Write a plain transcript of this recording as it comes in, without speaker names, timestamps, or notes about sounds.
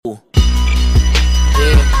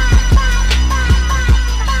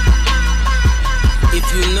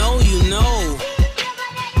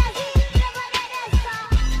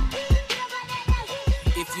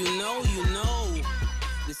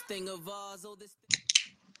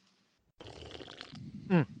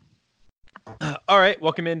All right,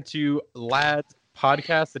 welcome into Lads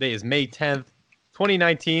Podcast. Today is May 10th,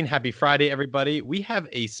 2019. Happy Friday, everybody. We have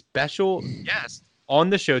a special guest on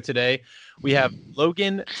the show today. We have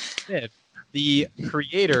Logan Smith, the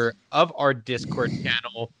creator of our Discord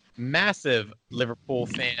channel, massive Liverpool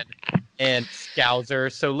fan and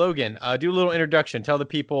Scouser. So, Logan, do a little introduction. Tell the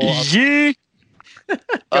people. Yeah. Go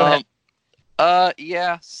ahead.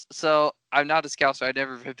 Yeah. So I'm not a Scouser. I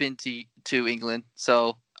never have been to England,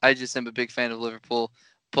 so I just am a big fan of Liverpool.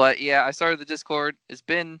 But yeah, I started the Discord. It's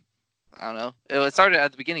been, I don't know. It started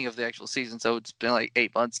at the beginning of the actual season, so it's been like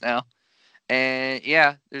 8 months now. And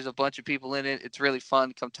yeah, there's a bunch of people in it. It's really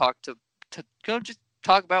fun. Come talk to go just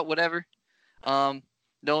talk about whatever. No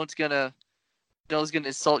one's gonna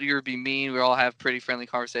insult you or be mean. We all have pretty friendly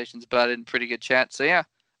conversations about it and pretty good chat. So yeah.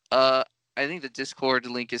 I think the Discord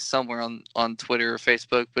link is somewhere on Twitter or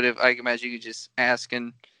Facebook, but if I can imagine you could just ask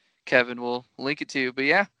and Kevin will link it to you. But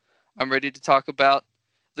yeah, I'm ready to talk about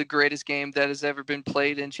the greatest game that has ever been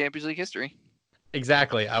played in Champions League history.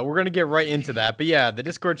 Exactly. We're going to get right into that. But yeah, the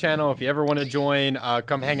Discord channel, if you ever want to join,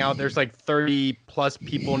 come hang out. There's like 30 plus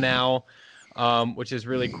people now, which is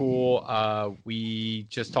really cool. We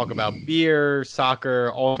just talk about beer,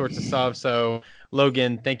 soccer, all sorts of stuff. So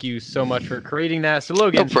Logan, thank you so much for creating that. So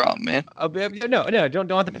Logan, no problem, man. No, don't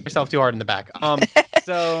have to put yourself too hard in the back.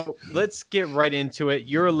 So let's get right into it.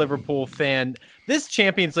 You're a Liverpool fan. This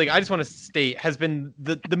Champions League, I just want to state, has been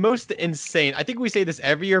the most insane. I think we say this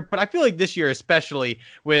every year, but I feel like this year especially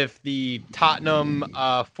with the Tottenham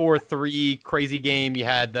 4-3 crazy game. You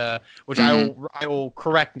had which I will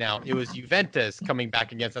correct now. It was Juventus coming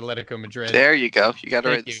back against Atletico Madrid. There you go. You got it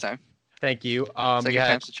right this time. Thank you. Second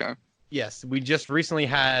time's the charm. Yes, we just recently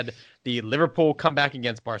had the Liverpool come back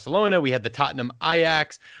against Barcelona. We had the Tottenham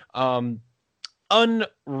Ajax.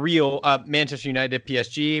 Unreal Manchester United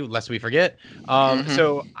PSG, lest we forget.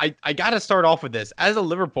 So I got to start off with this. As a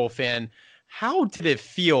Liverpool fan, how did it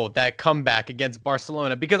feel, that comeback against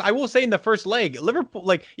Barcelona? Because I will say in the first leg, Liverpool,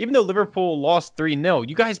 like, even though Liverpool lost 3-0,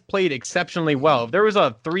 you guys played exceptionally well. If there was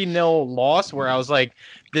a 3-0 loss where I was like,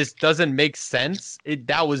 this doesn't make sense,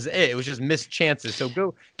 that was it. It was just missed chances.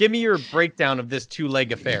 So give me your breakdown of this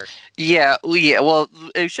two-leg affair. Yeah. Well,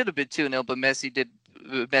 it should have been 2-0, but Messi did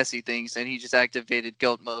Messi things, and he just activated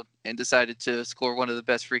GOAT mode and decided to score one of the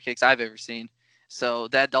best free kicks I've ever seen. So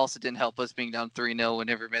that also didn't help us being down 3-0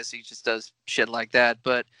 whenever Messi just does shit like that.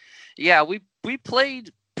 But yeah, we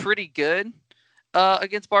played pretty good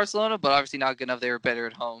against Barcelona, but obviously not good enough. They were better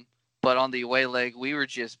at home. But on the away leg, we were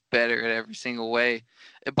just better at every single way.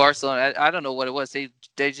 At Barcelona, I don't know what it was. They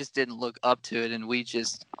just didn't look up to it, and we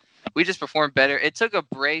just performed better. It took a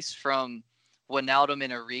brace from Wijnaldum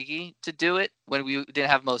and Origi to do it when we didn't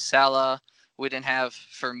have Mo Salah. We didn't have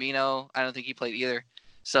Firmino. I don't think he played either.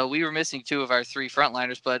 So we were missing two of our three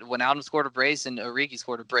frontliners, but Wijnaldum scored a brace and Origi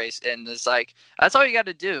scored a brace. And it's like, that's all you got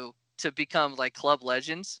to do to become like club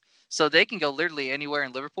legends. So they can go literally anywhere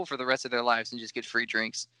in Liverpool for the rest of their lives and just get free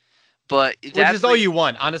drinks. But which is all you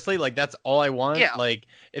want, honestly. Like, that's all I want. Yeah. Like,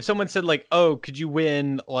 if someone said like, "Oh, could you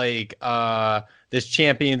win like this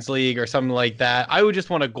Champions League or something like that?" I would just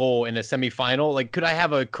want a goal in a semifinal. Like, could I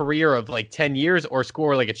have a career of like 10 years or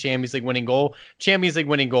score like a Champions League winning goal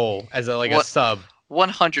as a sub?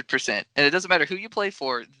 100%. And it doesn't matter who you play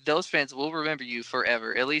for; those fans will remember you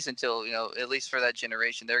forever. At least until at least for that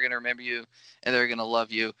generation, they're gonna remember you and they're gonna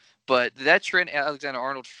love you. But that Trent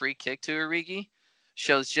Alexander-Arnold free kick to Origi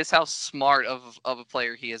shows just how smart of a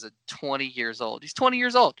player he is at 20 years old. He's 20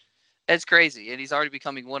 years old. It's crazy. And he's already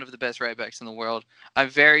becoming one of the best right backs in the world. I'm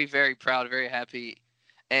very, very proud, very happy.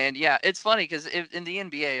 And yeah, it's funny because in the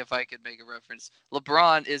NBA, if I could make a reference,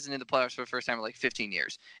 LeBron isn't in the playoffs for the first time in like 15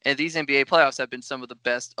 years. And these NBA playoffs have been some of the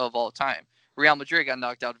best of all time. Real Madrid got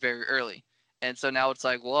knocked out very early. And so now it's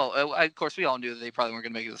like, whoa, of course, we all knew that they probably weren't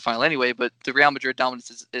going to make it to the final anyway, but the Real Madrid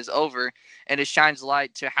dominance is over, and it shines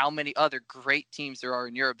light to how many other great teams there are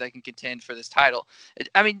in Europe that can contend for this title.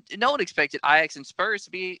 I mean, no one expected Ajax and Spurs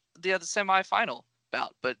to be the other semifinal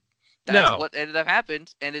bout, but that's what ended up happening,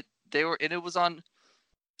 and it was on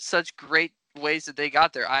such great ways that they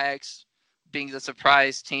got there. Ajax being the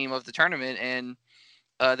surprise team of the tournament, and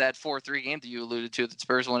that 4-3 game that you alluded to that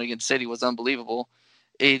Spurs won against City was unbelievable.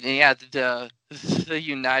 And yeah, the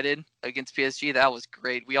United against PSG, that was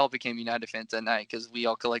great. We all became United fans that night because we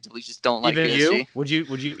all collectively just don't like even PSG. You? Would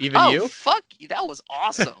you even you? Oh, fuck you. That was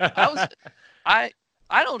awesome. I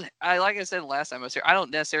like I said last time I was here, I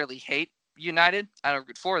don't necessarily hate United. I don't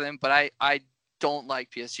root for them, but I don't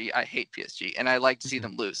like PSG. I hate PSG, and I like to see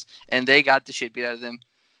them lose. And they got the shit beat out of them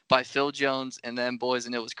by Phil Jones and them boys,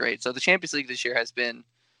 and it was great. So the Champions League this year has been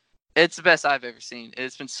It's the best I've ever seen.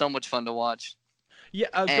 It's been so much fun to watch. Yeah,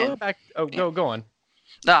 going And back. Oh, yeah. go on.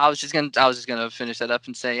 No, I was just gonna finish that up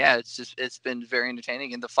and say, yeah, it's been very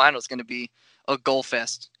entertaining, and the final is gonna be a goal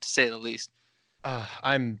fest to say the least.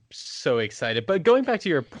 I'm so excited. But going back to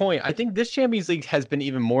your point, I think this Champions League has been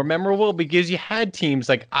even more memorable because you had teams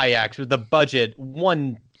like Ajax with a budget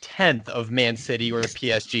 1/10 of Man City or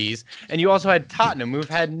PSG's, and you also had Tottenham who've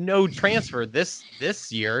had no transfer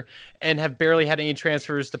this year and have barely had any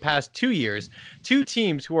transfers the past 2 years. Two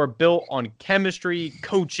teams who are built on chemistry,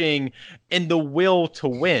 coaching, and the will to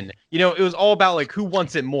win. It was all about like who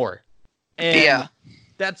wants it more. And Yeah,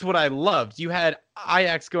 that's what I loved. You had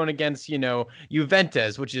Ajax going against,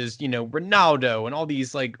 Juventus, which is, Ronaldo and all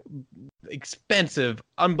these like expensive,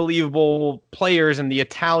 unbelievable players and the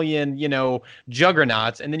Italian,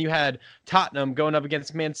 juggernauts. And then you had Tottenham going up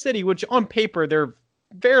against Man City, which on paper they're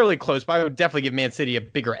fairly close, but I would definitely give Man City a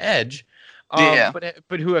bigger edge. yeah.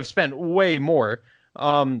 But who have spent way more.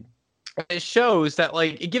 It shows that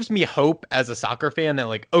like it gives me hope as a soccer fan that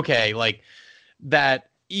like okay, like that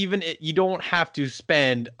you don't have to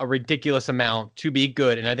spend a ridiculous amount to be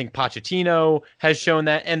good. And I think Pochettino has shown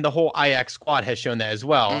that, and the whole Ajax squad has shown that as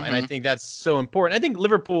well. And I think that's so important. I think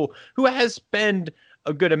Liverpool, who has spent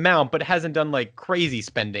a good amount, but hasn't done like crazy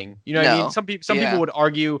spending. You know what I mean? No. Some people would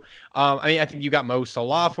argue. I think you got Mo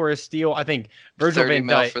Salah for a steal. I think Virgil 30 van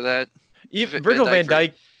mil Dijk. for that. Virgil van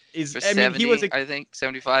Dijk is. For I mean, 70, he was. I think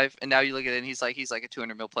 75, and now you look at it, and he's like a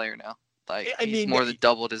 200 mil player now. Like I he's mean, more than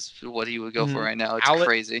doubled what he would go for right now. It's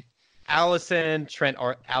crazy. Allison, Trent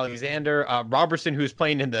Alexander, Robertson, who's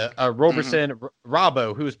playing in the Robertson,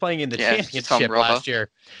 Robbo, who was playing in the championship last year.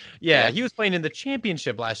 Yeah, he was playing in the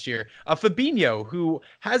championship last year. Fabinho, who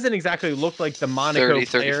hasn't exactly looked like the Monaco 30,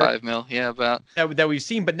 35 mil, about that we've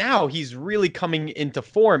seen, but now he's really coming into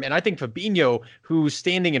form. And I think Fabinho, who's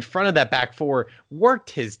standing in front of that back four, worked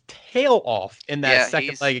his tail off in that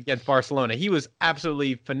second leg against Barcelona. He was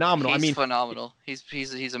absolutely phenomenal. He's phenomenal.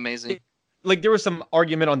 He's amazing. Like there was some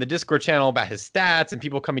argument on the Discord channel about his stats and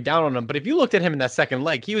people coming down on him, but if you looked at him in that second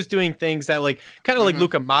leg, he was doing things that like kind of like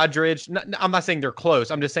Luka Modric. I'm not saying they're close.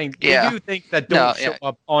 I'm just saying they do things that don't show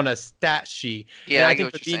up on a stat sheet. Yeah, and I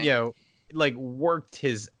think Fabinho like worked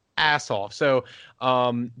his ass off. So,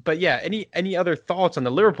 but yeah, any other thoughts on the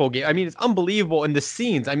Liverpool game? I mean, it's unbelievable in the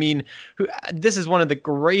scenes. I mean, this is one of the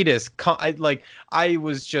greatest. I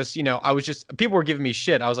was just people were giving me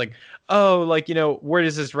shit. I was like, oh, like, where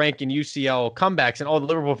does this rank in UCL comebacks? And all the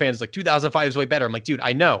Liverpool fans like 2005 is way better. I'm like, dude,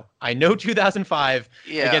 I know 2005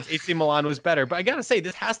 against AC Milan was better, but I gotta say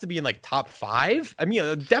this has to be in like top 5. I mean,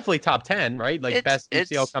 definitely top 10, right? Like best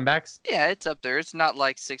UCL comebacks. Yeah, it's up there. It's not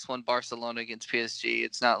like 6-1 Barcelona against PSG.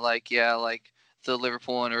 It's not like like the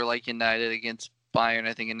Liverpool one or like United against Bayern,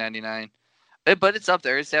 I think in '99. But it's up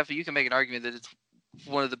there. It's definitely, you can make an argument that it's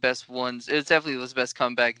one of the best ones. It's definitely the best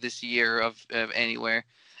comeback this year of anywhere.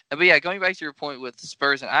 But yeah, going back to your point with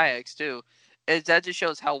Spurs and Ajax too, that just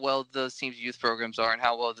shows how well those teams' youth programs are and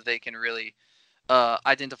how well that they can really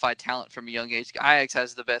identify talent from a young age. Ajax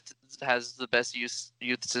has the best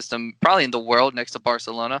youth system probably in the world next to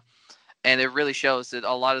Barcelona, and it really shows that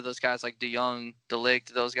a lot of those guys like De Jong, De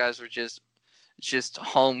Ligt, those guys were just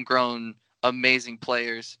homegrown amazing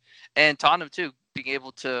players. And Tottenham too, being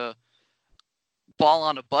able to ball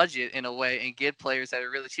on a budget in a way and get players that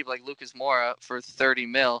are really cheap, like Lucas Moura for 30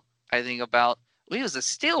 mil. I think he was a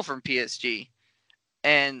steal from PSG,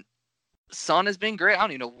 and Son has been great. I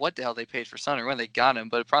don't even know what the hell they paid for Son or when they got him,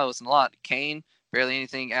 but it probably wasn't a lot. Kane, barely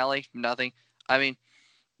anything. Ali, nothing. I mean,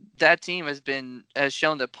 that team has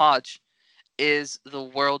shown that Poch is the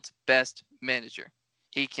world's best manager.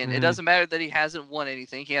 He can. It doesn't matter that he hasn't won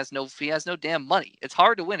anything. He has no damn money. It's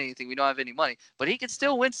hard to win anything. We don't have any money, but he can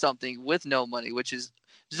still win something with no money, which is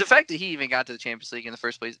the fact that he even got to the Champions League in the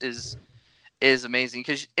first place is amazing.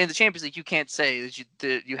 Because in the Champions League, you can't say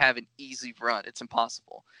that you have an easy run. It's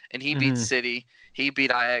impossible. And he beat City. He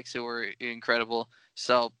beat Ajax, who were incredible.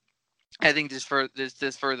 So I think this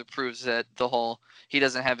further proves that the whole he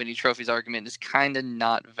doesn't have any trophies argument is kind of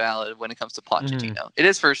not valid when it comes to Pochettino. It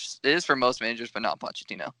is for most managers, but not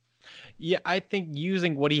Pochettino. Yeah, I think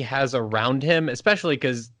using what he has around him, especially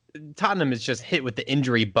because Tottenham is just hit with the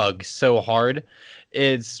injury bug so hard.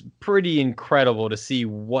 It's pretty incredible to see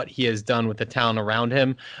what he has done with the talent around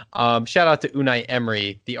him. Shout out to Unai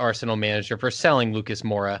Emery, the Arsenal manager, for selling Lucas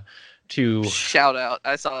Moura to. Shout out!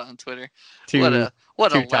 I saw it on Twitter.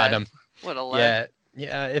 What a Tottenham. What a lad.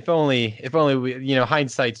 Yeah. If only we,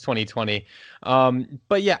 hindsight's 2020.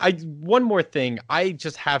 But yeah, one more thing. I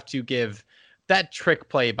just have to give that trick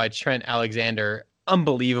play by Trent Alexander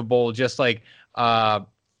unbelievable. Just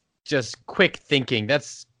quick thinking.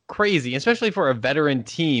 That's crazy, especially for a veteran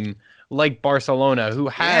team like Barcelona, who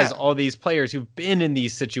has all these players who've been in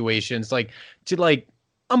these situations, like to like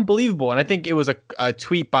unbelievable. And I think it was a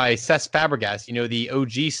tweet by Cesc Fabregas, the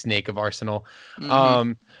OG snake of Arsenal,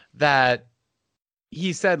 that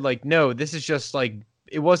he said like, no, this is just like,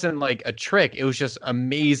 it wasn't like a trick. It was just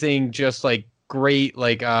amazing, just like great,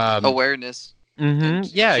 like awareness. Yeah,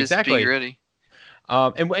 just exactly. being ready.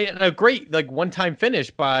 And a great like one-time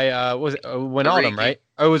finish by was it Wijnaldum, right?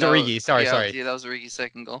 Or was it Origi? Sorry. Yeah, that was Origi's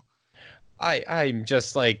second goal. I'm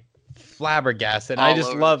just like flabbergasted. All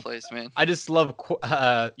over the place, man. I just love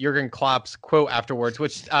Jurgen Klopp's quote afterwards,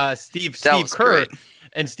 which Steve Kerr great.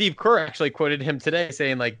 and Steve Kerr actually quoted him today,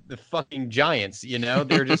 saying like, the fucking Giants,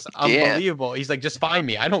 they're just unbelievable. He's like, just find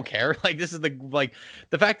me, I don't care. Like, this is the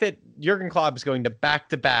fact that Jurgen Klopp is going to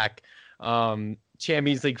back-to-back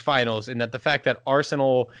Champions League finals, and that the fact that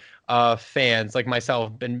Arsenal fans like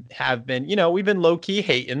myself have been we've been low key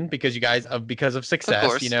hating because of success, of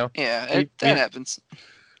course. That happens,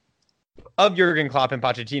 of Jurgen Klopp and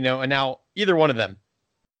Pochettino, and now either one of them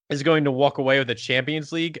is going to walk away with the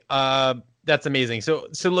Champions League. That's amazing. So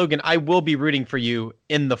Logan, I will be rooting for you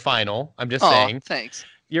in the final. I'm just saying. Thanks.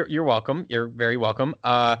 You're welcome. You're very welcome.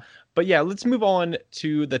 But yeah, let's move on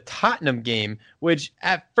to the Tottenham game, which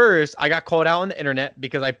at first I got called out on the internet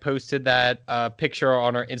because I posted that picture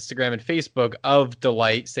on our Instagram and Facebook of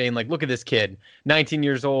Delight saying like, look at this kid, 19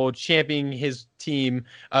 years old, championing his team,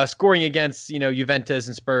 scoring against, Juventus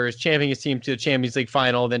and Spurs, championing his team to the Champions League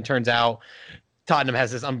final. Then turns out Tottenham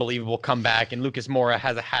has this unbelievable comeback and Lucas Moura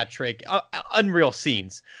has a hat trick, unreal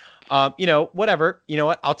scenes. Whatever, you know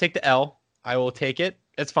what? I'll take the L. I will take it.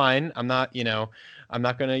 It's fine. I'm not going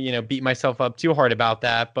to, beat myself up too hard about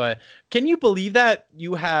that. But can you believe that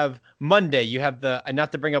you have Monday, you have and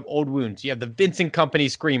not to bring up old wounds, you have the Vincent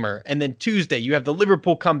Kompany screamer. And then Tuesday, you have the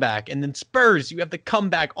Liverpool comeback. And then Spurs, you have the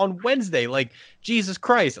comeback on Wednesday. Like, Jesus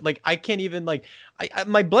Christ. Like, I can't even, like,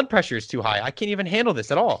 my blood pressure is too high. I can't even handle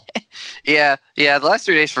this at all. Yeah. The last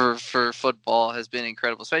 3 days for football has been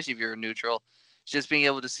incredible, especially if you're a neutral. Just being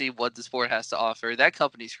able to see what the sport has to offer. That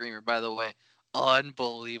Kompany screamer, by the way,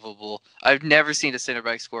 unbelievable. I've never seen a center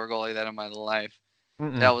back score a goal like that in my life.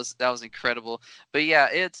 That was incredible. But yeah,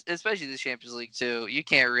 it's especially the Champions League too. You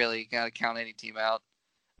can't really kind of count any team out.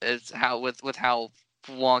 It's how with how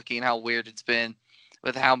wonky and how weird it's been,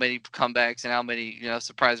 with how many comebacks and how many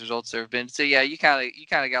surprise results there have been. So yeah, you kind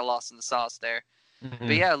of got lost in the sauce there.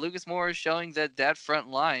 But yeah, Lucas Moura is showing that front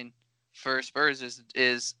line for Spurs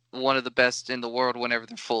is one of the best in the world whenever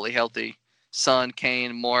they're fully healthy. Son,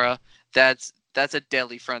 Kane, Moura, that's a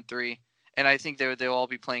deadly front three, and I think they'll all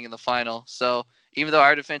be playing in the final. So even though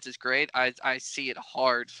our defense is great, I see it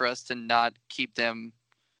hard for us to not keep them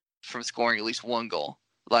from scoring at least one goal.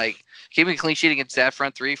 Like, keeping a clean sheet against that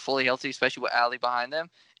front three fully healthy, especially with Ali behind them,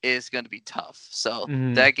 is going to be tough. So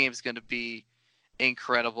that game is going to be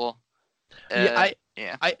incredible. It's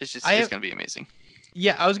going to be amazing.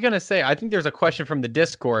 Yeah, I was going to say, I think there's a question from the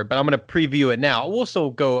Discord, but I'm going to preview it now. We'll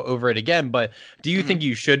still go over it again, but do you think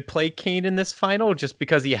you should play Kane in this final just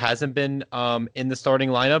because he hasn't been in the starting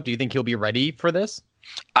lineup? Do you think he'll be ready for this?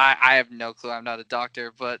 I have no clue. I'm not a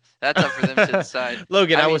doctor, but that's up for them to decide.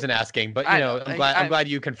 Logan, I wasn't asking, but I'm glad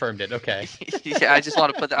you confirmed it. Okay. Yeah, I just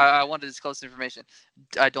want to put I wanted to disclose information.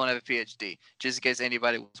 I don't have a PhD, just in case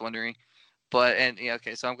anybody was wondering. But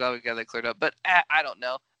okay, so I'm glad we got that cleared up. But I don't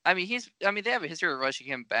know. I mean, they have a history of rushing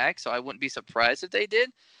him back, so I wouldn't be surprised if they did.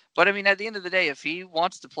 But I mean, at the end of the day, if he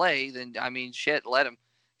wants to play, then shit, let him,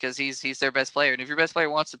 because he's their best player. And if your best player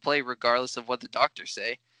wants to play, regardless of what the doctors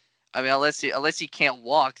say, unless he can't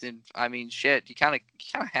walk, then shit, you kind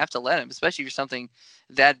of have to let him, especially if you're something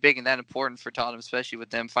that big and that important for Tottenham, especially with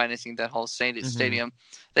them financing that whole stadium.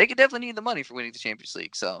 They could definitely need the money for winning the Champions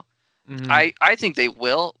League. So I think they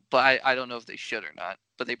will, but I don't know if they should or not.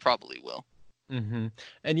 But they probably will.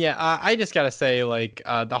 And yeah, I just gotta say, like,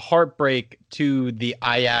 the heartbreak to the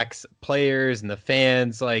Ajax players and the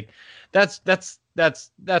fans, like, that's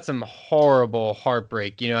some horrible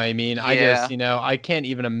heartbreak. You know what I mean? Yeah. I can't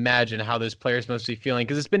even imagine how those players must be feeling,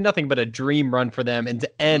 because it's been nothing but a dream run for them, and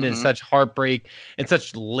to end in such heartbreak in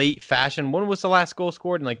such late fashion. When was the last goal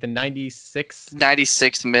scored? In like the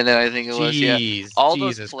 96th minute, I think it was. Yeah. All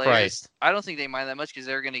Jesus those players, Christ. I don't think they mind that much because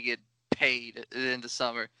they're gonna get paid in the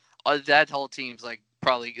summer. That whole team's like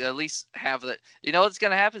probably at least half of that. You know what's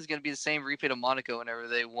gonna happen is gonna be the same repeat of Monaco whenever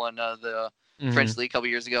they won the French league a couple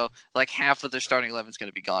years ago. Like half of their starting 11 is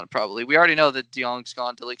gonna be gone probably. We already know that De Jong's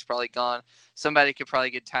gone, De Ligt's probably gone. Somebody could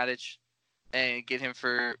probably get Tadic and get him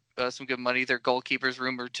for some good money. Their goalkeeper's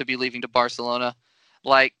rumored to be leaving to Barcelona.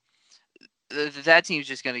 Like, that team's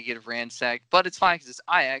just going to get ransacked. But it's fine because it's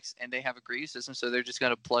Ajax and they have a great youth system, so they're just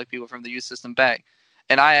going to plug people from the youth system back.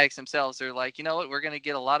 And Ajax themselves are like, you know what, we're going to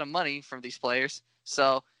get a lot of money from these players.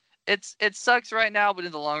 So it sucks right now, but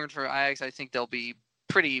in the long run for Ajax, I think they'll be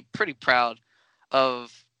pretty proud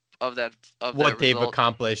of that what they've result.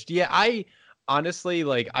 accomplished. Yeah, I honestly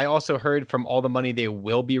I also heard from all the money they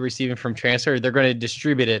will be receiving from transfer, they're going to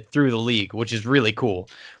distribute it through the league, which is really cool.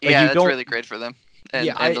 Yeah, that's really great for them and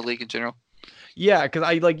the league in general. Yeah,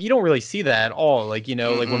 because you don't really see that at all.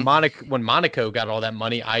 When Monaco got all that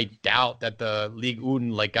money, I doubt that the Ligue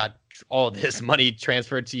 1 got all this money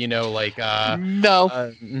transferred to Montpellier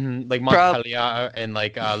and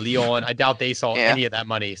Lyon. I doubt they saw any of that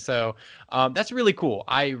money. So that's really cool.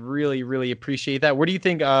 I really appreciate that. Where do you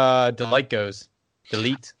think De Ligt goes?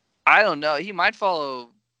 Delete? I don't know. He might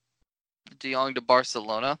follow De Jong to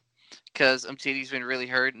Barcelona. Because Umtiti's been really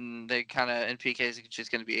hurt, and they and PK is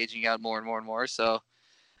just going to be aging out more and more and more. So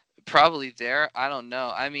probably there. I don't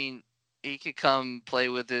know. I mean, he could come play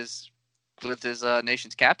with his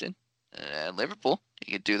nation's captain at Liverpool.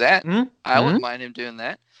 He could do that. Mm-hmm. I wouldn't mind him doing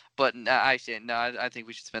that. But I think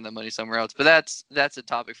we should spend that money somewhere else. But that's a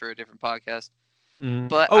topic for a different podcast. Mm-hmm.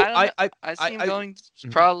 But I see him going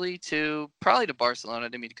probably to Barcelona. I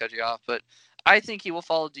didn't mean to cut you off, but I think he will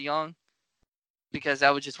follow De Jong. Because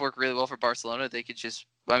that would just work really well for Barcelona. They could just,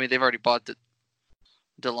 they've already bought De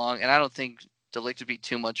Jong, and I don't think De Ligt would be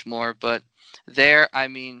too much more. But there,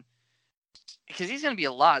 because he's going to be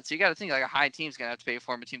a lot, so you got to think a high team's going to have to pay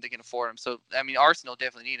for him, a team that can afford him. So, Arsenal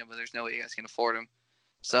definitely need him, but there's no way you guys can afford him.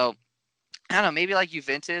 So, I don't know, maybe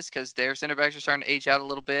Juventus, because their center backs are starting to age out a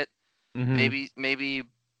little bit. Mm-hmm. Maybe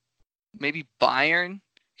Bayern,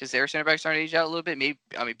 because their center backs are starting to age out a little bit.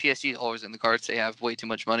 PSG is always in the cards. They have way too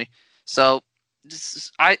much money. So, it's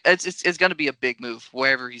going to be a big move.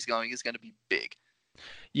 Wherever he's going is going to be big.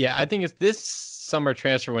 Yeah, I think this summer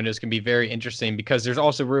transfer window is going to be very interesting because there's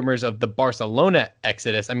also rumors of the Barcelona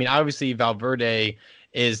exodus. Obviously Valverde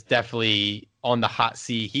is definitely on the hot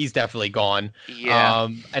seat. He's definitely gone. Yeah.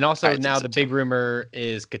 And also now the big rumor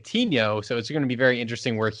is Coutinho, so it's going to be very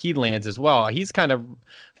interesting where he lands as well. He's kind of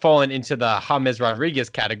fallen into the James Rodriguez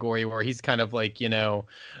category where he's kind of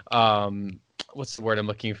what's the word I'm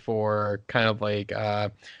looking for? Kind of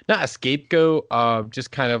not a scapegoat,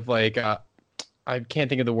 just kind of I can't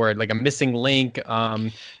think of the word, a missing link.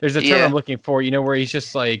 There's a term I'm looking for, where he's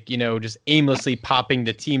just just aimlessly popping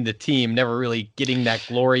the team to team, never really getting that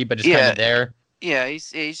glory, but just kind of there. Yeah,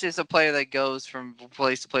 he's just a player that goes from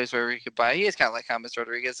place to place wherever he could buy. He is kind of like James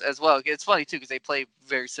Rodriguez as well. It's funny too because they play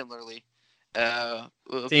very similarly.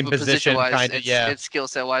 Same position, kind of, yeah. It's skill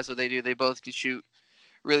set wise what they do. They both can shoot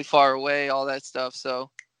really far away, all that stuff.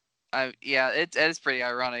 So, it is pretty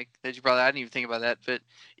ironic that I didn't even think about that. But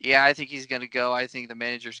yeah, I think he's gonna go. I think the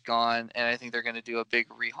manager's gone, and I think they're gonna do a big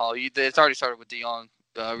rehaul. It's already started with De Jong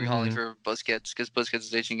rehauling for Busquets because Busquets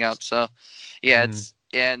is aging out. So, yeah,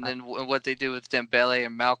 and then what they do with Dembele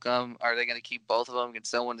and Malcolm, are they gonna keep both of them and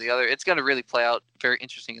sell one to the other? It's gonna really play out very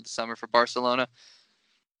interesting in the summer for Barcelona.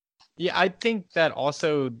 Yeah, I think that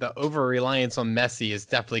also the over-reliance on Messi is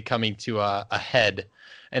definitely coming to a head.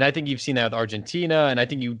 And I think you've seen that with Argentina, and I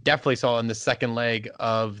think you definitely saw in the second leg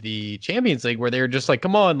of the Champions League where they were just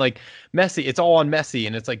come on, Messi, it's all on Messi.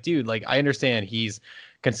 And it's dude, I understand he's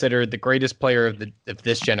considered the greatest player of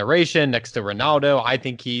this generation next to Ronaldo. I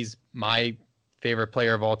think he's my favorite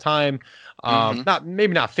player of all time.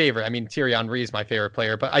 Maybe not favorite. Thierry Henry is my favorite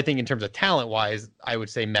player, but I think in terms of talent-wise, I would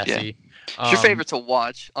say Messi. Yeah. It's your favorite to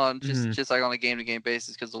watch on just on a game-to-game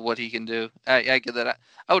basis because of what he can do. I get that.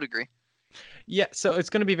 I would agree. Yeah, so it's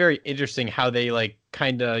going to be very interesting how they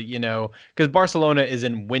because Barcelona is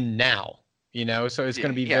in win now, so it's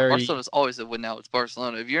going to be very. Barcelona's always a win now. It's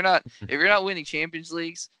Barcelona. If you're not winning Champions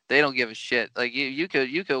Leagues, they don't give a shit. You could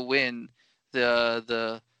win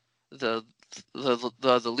the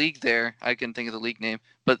league there. I couldn't think of the league name,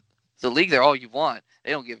 but the league there all you want.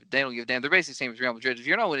 They don't give a damn. They're basically the same as Real Madrid. If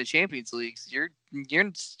you're not winning Champions Leagues, your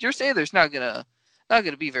stay there's not gonna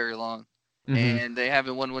be very long. And they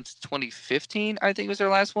haven't won since 2015, I think was their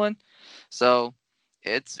last one. So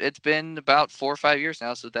it's been about 4 or 5 years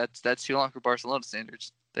now. So that's too long for Barcelona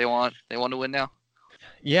standards. They want to win now.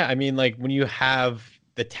 Yeah, when you have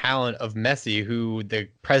the talent of Messi, who the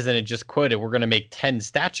president just quoted, we're going to make 10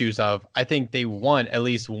 statues of. I think they want at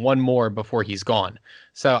least one more before he's gone.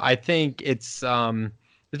 So I think it's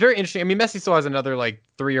very interesting. Messi still has another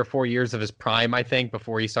 3 or 4 years of his prime, I think,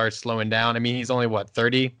 before he starts slowing down. He's only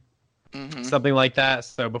 30. Something like that.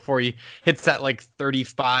 So before he hits that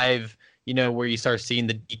 35, where you start seeing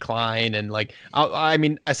the decline and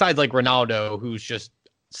besides Ronaldo, who's just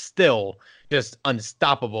still just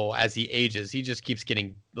unstoppable as he ages. He just keeps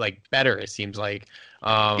getting like better. It seems like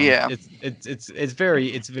Yeah.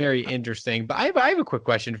 it's very interesting. But I have a quick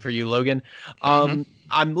question for you, Logan. hmm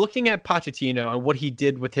I'm looking at Pochettino and what he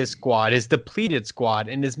did with his squad, his depleted squad,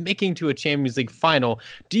 and is making to a Champions League final.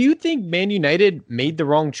 Do you think Man United made the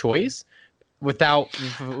wrong choice with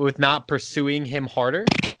not pursuing him harder?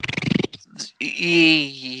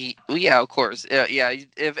 Yeah, of course. Yeah,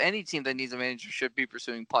 if any team that needs a manager should be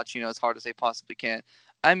pursuing Pochettino as hard as they possibly can.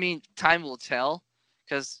 I mean, time will tell,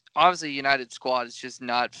 because obviously United squad is just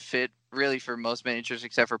not fit really for most managers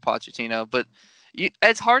except for Pochettino. But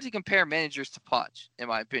it's hard to compare managers to Poch, in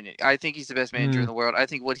my opinion. I think he's the best manager in Mm, the world. I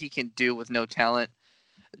think what he can do with no talent,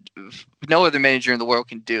 no other manager in the world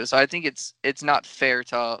can do. So I think it's not fair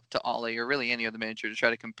to Ole or really any other manager to try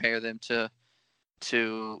to compare them to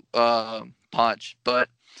Punch. But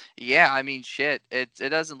yeah, I mean, shit, it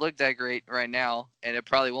doesn't look that great right now, and it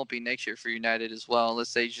probably won't be next year for United as well,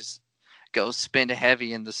 unless they just go spend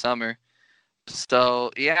heavy in the summer.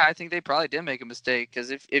 So yeah, I think they probably did make a mistake,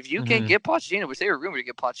 because if you can mhm. get Pochettino, which they were rumored to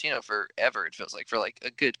get Pochettino forever, it feels like for like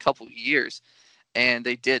a good couple years, and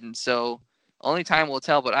they didn't. So only time will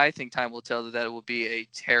tell, but I think time will tell that it will be a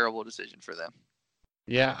terrible decision for them.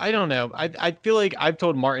 Yeah, I don't know. I feel like I've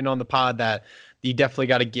told Martin on the pod that you definitely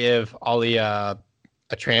got to give Ollie a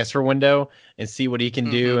transfer window and see what he can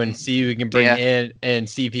do and hmm see who he can bring Yeah, in and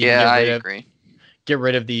see if he can yeah, I agree. get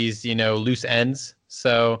rid of these, loose ends.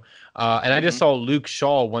 So, and I just hmm saw Luke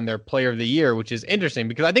Shaw won their Player of the Year, which is interesting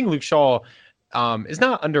because I think Luke Shaw is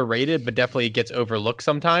not underrated, but definitely gets overlooked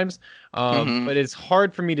sometimes. hmm But it's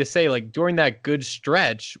hard for me to say, like during that good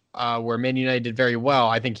stretch where Man United did very well,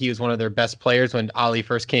 I think he was one of their best players when Ali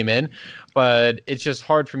first came in. But it's just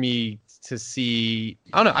hard for me to see.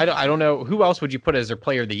 I don't know. I don't know who else would you put as their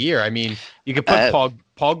Player of the Year. I mean, you could put Uh,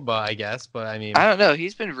 Pogba, I guess, but I mean, I don't know.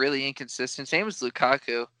 He's been really inconsistent. Same as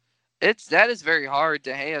Lukaku. That is very hard.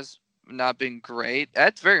 De Gea's not been great.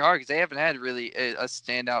 That's very hard because they haven't had really a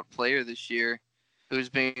standout player this year who's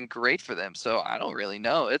been great for them. So I don't really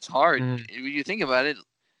know. It's hard. mhm, When you think about it,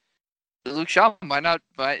 Luke Shaw might not,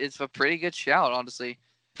 but it's a pretty good shout, honestly,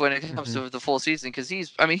 when it comes mhm. to the full season. Because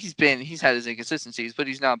I mean, he's had his inconsistencies, but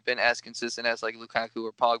he's not been as consistent as like Lukaku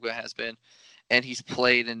or Pogba has been, and he's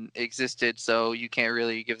played and existed. So you can't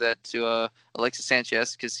really give that to Alexis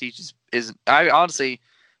Sanchez, because he just isn't. I honestly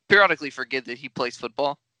periodically forget that he plays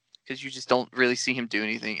football, because you just don't really see him do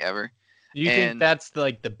anything ever. Do you think And that's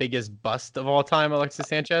like the biggest bust of all time, Alexis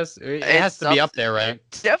Sanchez? It has it's to be up up there, right?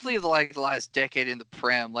 definitely like the last decade in the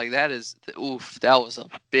Prem. Like that is oof. That was a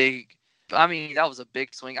big. I mean, that was a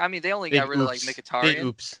big swing. I mean, they only got Big rid of like oops. Big Mkhitaryan.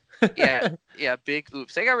 oops. Yeah, yeah, big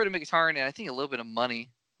oops. They got rid of Mkhitaryan and I think a little bit of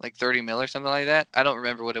money, like 30 mil or something like that. I don't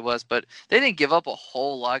remember what it was, but they didn't give up a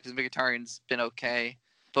whole lot because Mkhitaryan's been okay.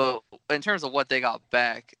 But in terms of what they got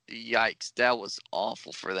back, yikes, that was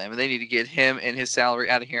awful for them. And they need to get him and his salary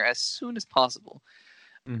out of here as soon as possible.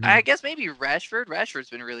 I hmm guess maybe Rashford. Rashford's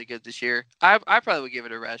been really good this year. I probably would give it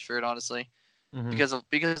to Rashford, honestly, hmm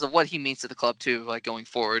because of what he means to the club too. Like going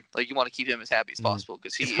forward, like you want to keep him as happy as hmm possible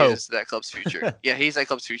because It's he hope. is that club's future. Yeah, he's that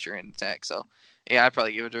club's future in tech. So yeah, I'd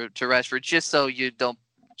probably give it to Rashford just so you don't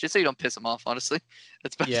piss him off. Honestly,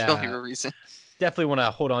 that's about the only Yeah, real reason. definitely want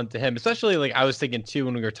to hold on to him, especially like I was thinking too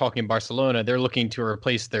when we were talking Barcelona, they're looking to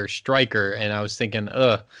replace their striker, and I was thinking,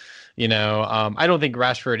 I don't think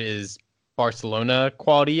Rashford is Barcelona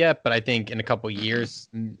quality yet, but I think in a couple Mm-hmm. years,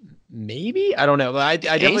 maybe I don't know. I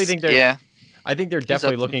definitely think they're Yeah, I think they're he's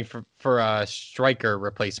up. definitely looking for a striker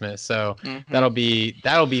replacement. So Mm-hmm.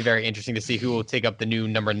 that'll be very interesting to see who will take up the new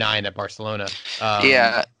number 9 at Barcelona.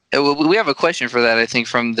 Yeah, we have a question for that. I think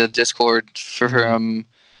from the Discord for Mhm.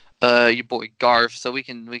 your boy Garf, so we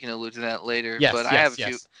can allude to that later. But Yes, yes,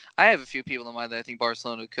 yes. I have a few people in mind that I think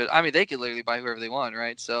Barcelona could. I mean, they could literally buy whoever they want,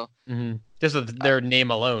 right? So Just with uh, their name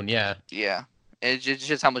alone, yeah. yeah, it's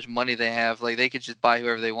just how much money they have. Like they could just buy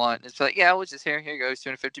whoever they want. It's like yeah, we'll just here you go,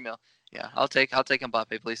 250 mil. Yeah, I'll take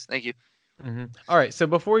Mbappe, please. Thank you. All right. So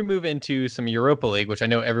before we move into some Europa League, which I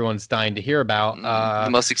know everyone's dying to hear about,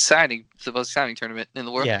 The most exciting tournament in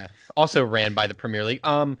the world. yeah, also ran by the Premier League.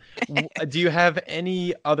 Do you have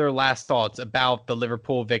any other last thoughts about the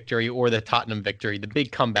Liverpool victory or the Tottenham victory, the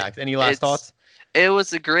big It, comebacks? Any last it's thoughts? it was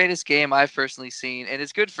the greatest game I've personally seen, and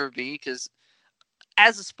it's good for me because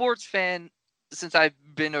as a sports fan, since I've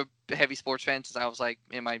been a heavy sports fan since I was like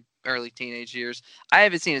in my early teenage years, I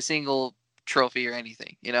haven't seen a single trophy or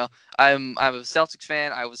anything. I'm a Celtics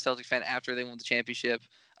fan. I was a Celtics fan after they won the championship.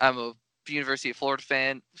 I'm a University of Florida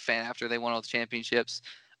fan after they won all the championships.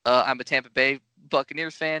 I'm a Tampa Bay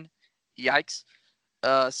Buccaneers fan. Yikes.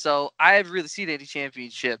 So I haven't really seen any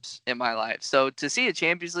championships in my life. So to see a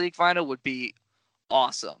Champions League final would be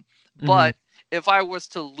awesome. But if I was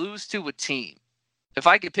to lose to a team, if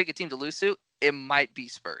I could pick a team to lose to, it might be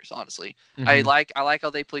Spurs, honestly. I like how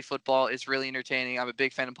they play football. It's really entertaining. I'm a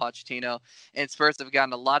big fan of Pochettino. And Spurs have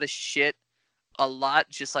gotten a lot of shit,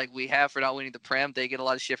 just like we have for not winning the Prem. They get a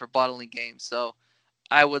lot of shit for bottling games. So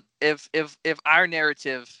I would, if our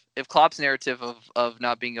narrative, if Klopp's narrative of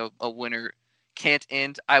not being a winner can't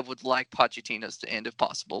end, I would like Pochettino's to end if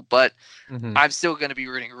possible. But I'm still going to be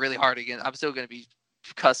rooting really hard again. I'm still going to be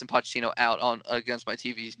cussing Pochettino out on against my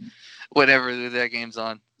TV whenever that game's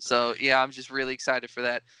on. So yeah, I'm just really excited for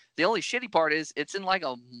that. The only shitty part is it's in like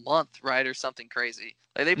a month, right, or something crazy.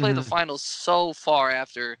 Like they play the finals so far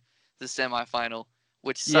after the semifinal,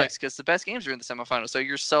 which sucks because the best games are in the semifinal. So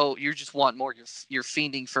you just want more. You're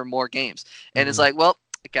fiending for more games, and it's like, well,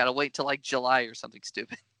 I gotta wait till like July or something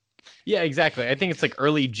stupid. Yeah, exactly. I think it's like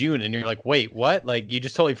early June, and you're like, wait, what? Like you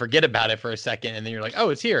just totally forget about it for a second, and then you're like, oh,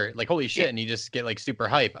 it's here. Like holy shit, and you just get like super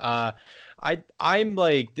hype. I'm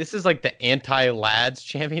like, this is like the anti-lads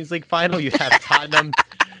Champions League final. You have Tottenham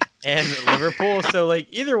and Liverpool. So like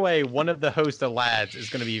either way, one of the host of lads is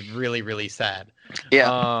going to be really, really sad.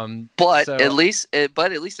 Yeah. But at least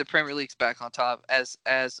the Premier League's back on top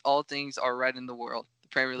as all things are right in the world. The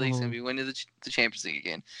Premier League's going to be winning the Champions League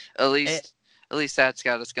again. At least that's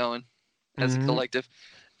got us going as a collective.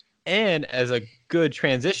 And as a good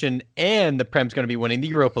transition, and the Prem's going to be winning the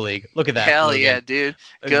Europa League. Look at that! Hell Logan. Yeah, dude!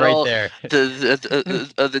 Good right old, there.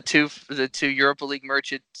 the two Europa League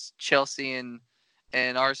merchants, Chelsea and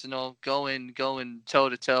Arsenal, going toe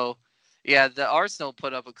to toe. Yeah, the Arsenal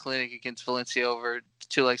put up a clinic against Valencia over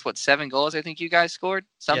 2 legs. What, 7 goals? I think you guys scored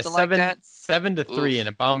something like that. 7-3,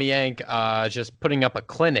 and Aubameyang just putting up a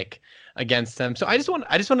clinic against them. So I just want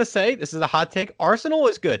to say, this is a hot take. Arsenal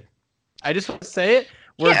is good. I just want to say it.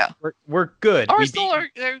 We're good. Arsenal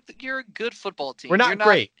you're a good football team. We're not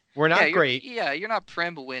great. We're not great. You're not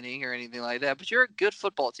Prem winning or anything like that, but you're a good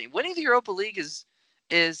football team. Winning the Europa League is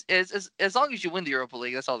as long as you win the Europa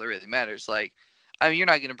League, that's all that really matters. Like, I mean, you're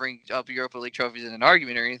not going to bring up Europa League trophies in an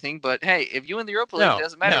argument or anything, but hey, if you win the Europa League, it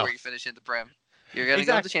doesn't matter where you finish in the Prem. You're going to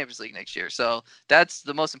go to the Champions League next year. So that's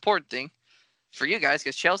the most important thing for you guys,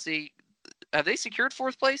 because Chelsea, have they secured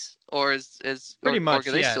 4th place, or pretty much? Or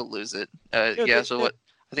can they still lose it? I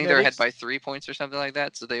think they're ahead by 3 points or something like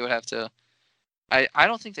that. So they would have to. I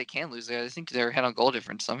don't think they can lose it. I think they're ahead on goal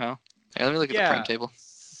difference somehow. Hey, let me look at the Prem table.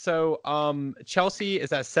 So Chelsea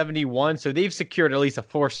is at 71, so they've secured at least a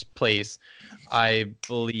 4th place, I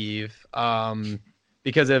believe.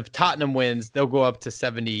 Because if Tottenham wins, they'll go up to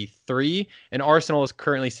 73, and Arsenal is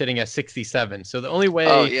currently sitting at 67. So the only way.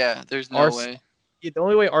 Oh yeah, there's no way. The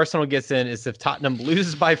only way Arsenal gets in is if Tottenham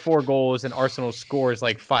loses by 4 goals and Arsenal scores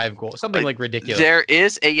like 5 goals, something like ridiculous. There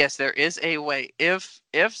is a way.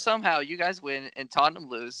 If somehow you guys win and Tottenham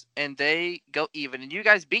lose and they go even and you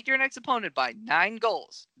guys beat your next opponent by 9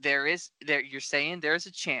 goals, you're saying there's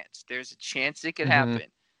a chance. There's a chance it could happen.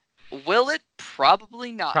 Will it?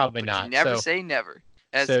 Probably not. Probably not. You never say never.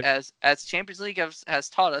 As Champions League has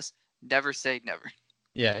taught us, never say never.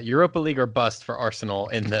 Yeah, Europa League or bust for Arsenal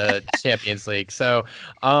in the Champions League. So,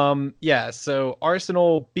 so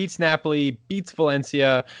Arsenal beats Napoli, beats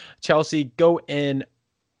Valencia. Chelsea go in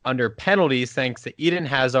under penalties thanks to Eden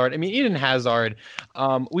Hazard. I mean, Eden Hazard,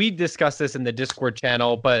 we discussed this in the Discord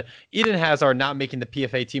channel, but Eden Hazard not making the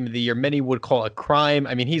PFA Team of the Year, many would call a crime.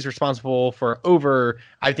 I mean, he's responsible for over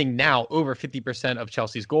 50% of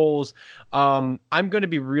Chelsea's goals. I'm going to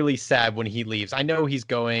be really sad when he leaves. I know he's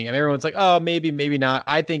going, and everyone's like, oh, maybe not.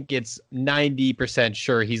 I think it's 90%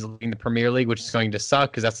 sure he's leaving the Premier League, which is going to suck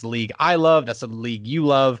because that's the league I love. That's the league you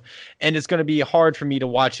love. And it's going to be hard for me to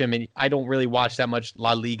watch him. And I don't really watch that much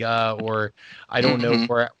La Liga, or I don't know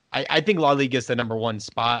where. I think La Liga is the number 1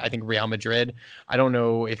 spot. I think Real Madrid. I don't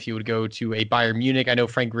know if he would go to a Bayern Munich. I know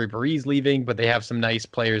Frank Ribery's leaving, but they have some nice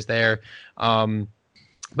players there.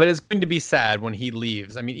 But it's going to be sad when he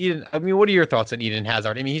leaves. I mean, what are your thoughts on Eden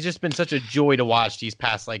Hazard? I mean, he's just been such a joy to watch these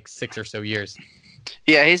past like 6 or so years.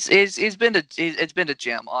 Yeah, it's been a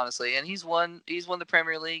gem, honestly, and he's won the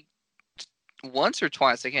Premier League once or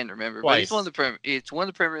twice. I can't remember, Twice. But he's won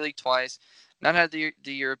the Premier League twice. Not had the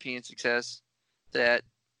European success that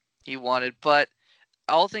he wanted, but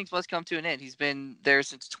all things must come to an end. He's been there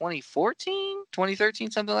since 2014,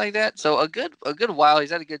 2013, something like that. So a good while.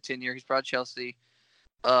 He's had a good tenure. He's brought Chelsea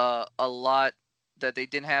a lot that they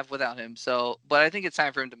didn't have without him. So, but I think it's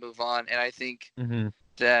time for him to move on. And I think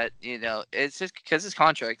that, it's just because his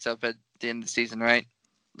contract's up at the end of the season, right?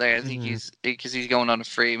 Like, I think he's going on a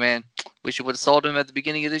free, man. We would have sold him at the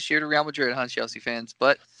beginning of this year to Real Madrid, huh, Chelsea fans?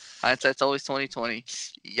 But Hindsight's always 2020.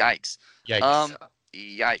 Yikes. Yikes.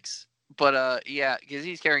 Yikes. But yeah, because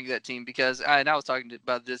he's carrying that team. Because and I was talking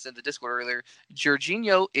about this in the Discord earlier.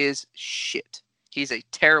 Jorginho is shit. He's a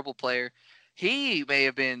terrible player. He may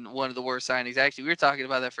have been one of the worst signings. Actually, we were talking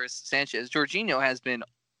about that for Sanchez. Jorginho has been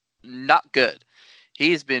not good.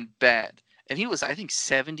 He's been bad, and he was I think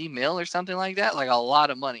 70 mil or something like that, like a lot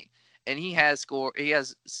of money. And he has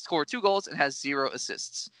scored 2 goals and has 0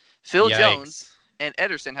 assists. Phil Yikes. Jones and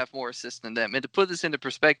Ederson have more assists than them. And to put this into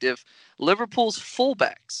perspective, Liverpool's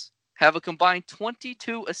fullbacks have a combined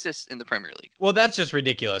 22 assists in the Premier League. Well, that's just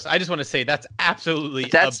ridiculous. I just want to say that's absolutely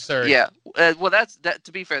absurd. Yeah. Well, that's that.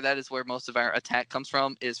 To be fair, that is where most of our attack comes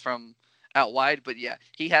from, is from out wide. But yeah,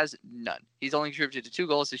 he has none. He's only contributed to 2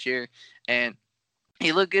 goals this year, and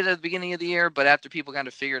he looked good at the beginning of the year. But after people kind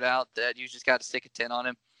of figured out that you just got to stick a 10 on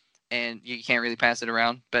him, and you can't really pass it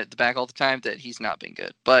around, but the back all the time, that he's not been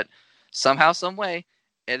good. But somehow, some way,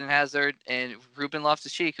 Eden Hazard and Ruben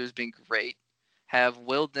Loftus-Cheek, who's been great, have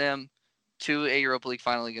willed them to a Europa League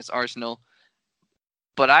final against Arsenal.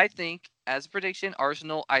 But I think, as a prediction,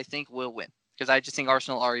 Arsenal, I think, will win, because I just think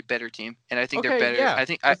Arsenal are a better team, and I think they're better. Yeah.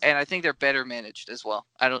 I think they're better managed as well.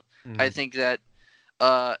 I think that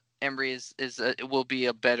Emery will be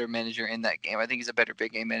a better manager in that game. I think he's a better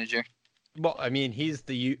big game manager. Well, I mean, he's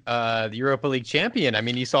the Europa League champion. I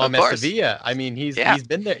mean, you saw him at Sevilla. I mean, he's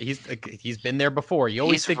been there. He's been there before. You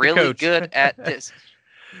always think really the coach. Good at this.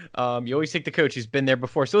 You always take the coach who's been there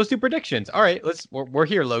before. So let's do predictions. All right, we're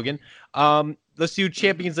here, Logan. Let's do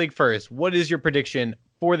Champions League first. What is your prediction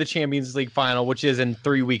for the Champions League final, which is in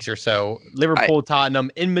 3 weeks or so? Liverpool, Tottenham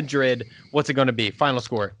in Madrid. What's it going to be? Final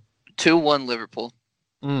score? 2-1 Liverpool.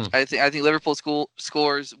 I think Liverpool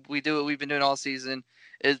scores. We do what we've been doing all season.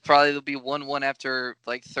 It probably will be 1-1 after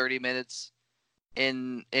like 30 minutes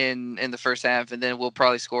in the first half, and then we'll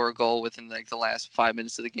probably score a goal within like the last 5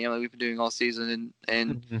 minutes of the game, like we've been doing all season,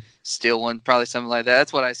 and steal one, probably something like that.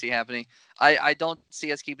 That's what I see happening. I don't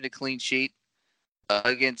see us keeping a clean sheet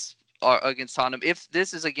against Tottenham. If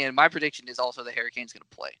this is, again, my prediction is also that Harry Kane's going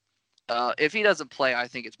to play. If he doesn't play, I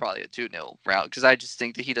think it's probably a 2-0 route, because I just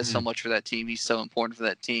think that he does so much for that team. He's so important for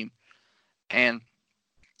that team.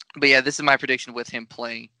 But yeah, this is my prediction with him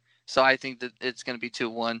playing. So I think that it's going to be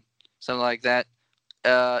 2-1, something like that.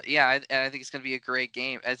 I think it's going to be a great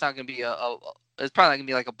game. It's not going to be it's probably not going to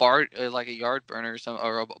be like a yard burner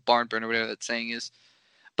or a barn burner, whatever that saying is.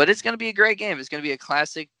 But it's going to be a great game. It's going to be a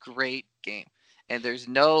classic, great game. And there's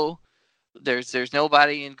nobody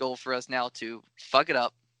in goal for us now to fuck it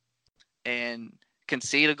up and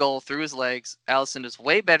concede a goal through his legs. Alisson is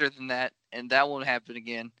way better than that, and that won't happen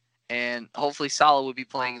again. And hopefully Salah will be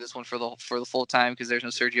playing this one for the full time, because there's no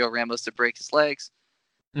Sergio Ramos to break his legs.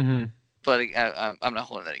 But I'm not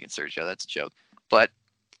holding that against Sergio. That's a joke. But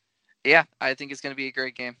yeah, I think it's going to be a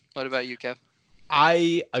great game. What about you, Kev?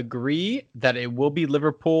 I agree that it will be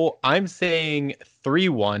Liverpool. I'm saying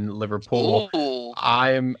 3-1 Liverpool. Ooh.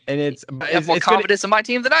 It's more confidence in my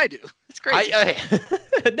team than I do. It's crazy.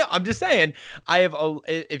 No, I'm just saying.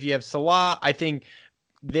 If you have Salah, I think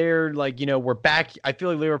they're like, we're back. I feel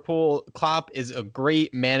like Liverpool, Klopp is a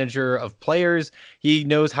great manager of players. He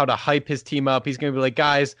knows how to hype his team up. He's going to be like,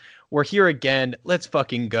 guys, we're here again. Let's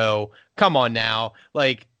fucking go. Come on now.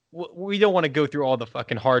 Like, we don't want to go through all the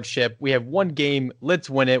fucking hardship. We have one game. Let's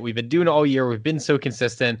win it. We've been doing it all year. We've been so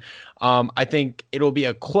consistent. I think it'll be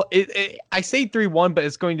I say 3-1, but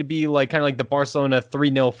it's going to be like kind of like the Barcelona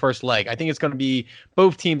 3-0 first leg. I think it's going to be,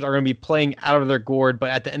 both teams are going to be playing out of their gourd, but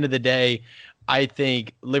at the end of the day, I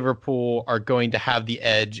think Liverpool are going to have the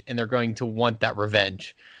edge, and they're going to want that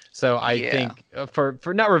revenge. So I think for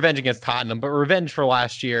not revenge against Tottenham, but revenge for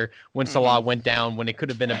last year when Salah went down, when it could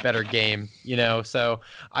have been a better game, So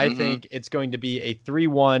I think it's going to be a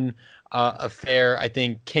 3-1 affair. I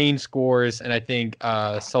think Kane scores, and I think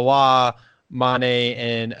Salah, Mane,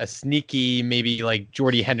 and a sneaky maybe like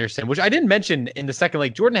Jordy Henderson, which I didn't mention in the second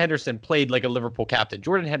leg. Jordan Henderson played like a Liverpool captain.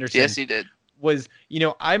 Jordan Henderson. Yes, he did. Was,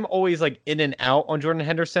 I'm always like in and out on Jordan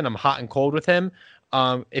Henderson. I'm hot and cold with him.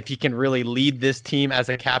 If he can really lead this team as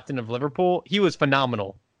a captain of Liverpool, he was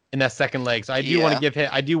phenomenal in that second leg. So I do want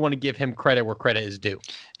to give him credit where credit is due.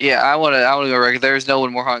 Yeah, I want to go record. There's no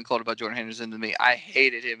one more hot and cold about Jordan Henderson than me. I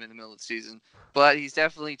hated him in the middle of the season, but he's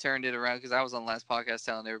definitely turned it around, because I was on the last podcast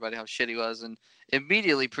telling everybody how shit he was, and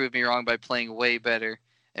immediately proved me wrong by playing way better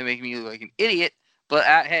and making me look like an idiot. But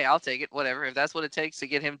hey, I'll take it. Whatever. If that's what it takes to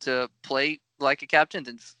get him to play like a captain,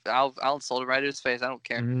 then I'll insult him right to his face. I don't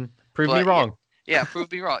care. Prove me wrong. Yeah, prove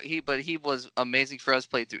me wrong. He was amazing for us.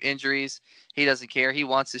 Played through injuries. He doesn't care. He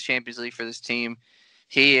wants the Champions League for this team.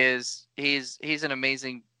 He's an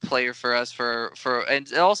amazing player for us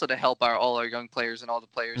and also to help all our young players and all the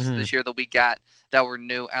players this year that we got that were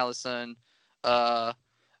new. Allison, Van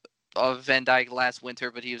Dijk last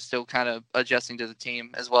winter, but he was still kind of adjusting to the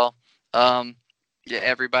team as well. Yeah,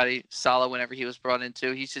 everybody, Salah whenever he was brought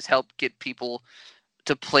into, he's just helped get people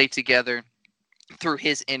to play together through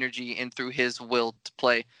his energy and through his will to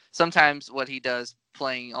play. Sometimes what he does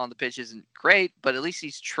playing on the pitch isn't great, but at least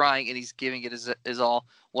he's trying and he's giving it his all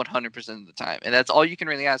 100% of the time. And that's all you can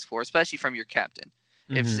really ask for, especially from your captain.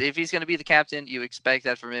 If he's going to be the captain, you expect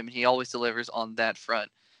that from him, and he always delivers on that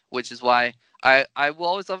front, which is why I will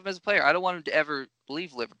always love him as a player. I don't want him to ever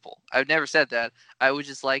leave Liverpool. I've never said that. I would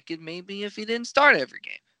just like it maybe if he didn't start every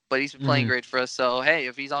game. But he's been playing great for us, so hey,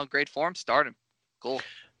 if he's on great form, start him. Cool.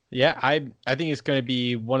 Yeah, I think it's going to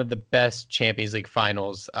be one of the best Champions League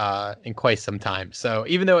finals in quite some time. So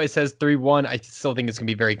even though it says 3-1, I still think it's going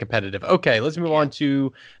to be very competitive. Okay, let's move on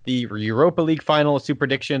to the Europa League final. 2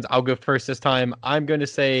 predictions. I'll go first this time. I'm going to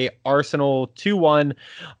say Arsenal 2-1.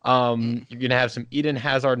 You're going to have some Eden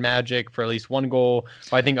Hazard magic for at least 1 goal.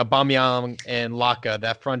 But I think Aubameyang and Laka,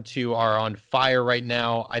 that front 2, are on fire right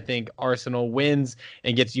now. I think Arsenal wins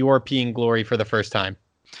and gets European glory for the first time.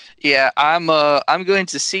 Yeah, I'm going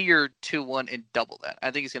to see your 2-1 and double that.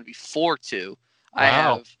 I think it's going to be 4-2.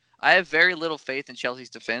 Wow. I have very little faith in Chelsea's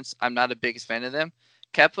defense. I'm not a biggest fan of them.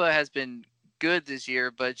 Kepa has been good this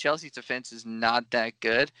year, but Chelsea's defense is not that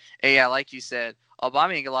good. And yeah, like you said,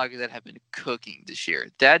 Aubameyang and Gallagher have been cooking this year.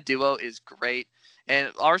 That duo is great.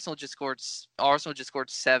 And Arsenal just scored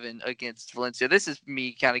 7 against Valencia. This is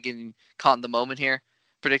me kind of getting caught in the moment here,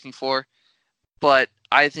 predicting 4. But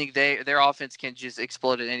I think their offense can just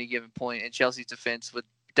explode at any given point, and Chelsea's defense with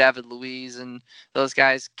David Luiz and those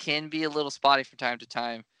guys can be a little spotty from time to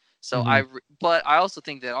time. So but I also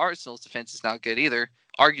think that Arsenal's defense is not good either,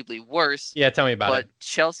 arguably worse. Yeah, tell me about it. But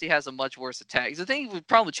Chelsea has a much worse attack. The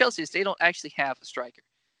problem with Chelsea is they don't actually have a striker;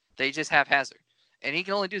 they just have Hazard, and he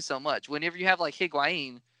can only do so much. Whenever you have like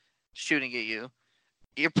Higuain shooting at you,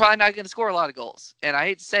 you're probably not going to score a lot of goals. And I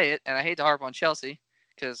hate to say it, and I hate to harp on Chelsea,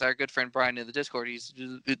 because our good friend Brian in the Discord, he's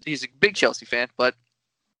a big Chelsea fan, but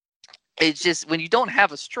it's just when you don't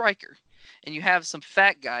have a striker and you have some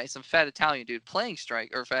fat Italian dude playing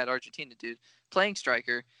striker, or fat Argentina dude playing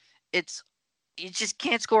striker, you just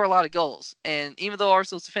can't score a lot of goals. And even though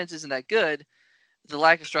Arsenal's defense isn't that good, the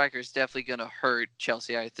lack of striker is definitely going to hurt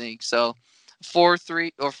Chelsea, I think. So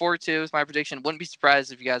 4-3 or 4-2 is my prediction. Wouldn't be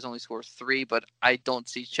surprised if you guys only score 3, but I don't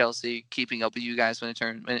see Chelsea keeping up with you guys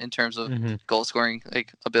in terms of goal scoring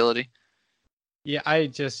ability. Yeah, I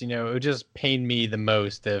just, it would just pain me the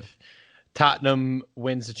most if Tottenham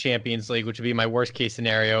wins the Champions League, which would be my worst case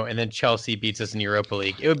scenario, and then Chelsea beats us in Europa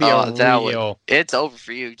League. It would be it's over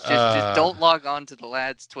for you. Just don't log on to the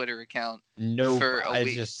lads' Twitter account for a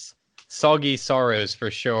week. Soggy sorrows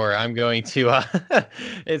for sure. I'm going to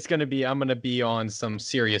I'm going to be on some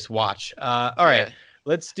serious watch. All right.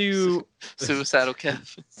 Let's do suicidal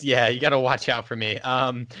Kev. Yeah, you got to watch out for me.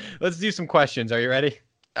 Let's do some questions. Are you ready?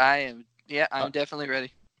 I am. Yeah, I'm definitely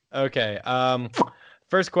ready. Okay.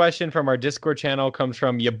 First question from our Discord channel comes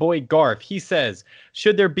from your boy Garf. He says,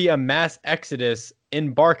 should there be a mass exodus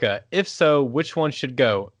in Barca? If so, which one should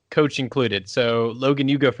go? Coach included. So Logan,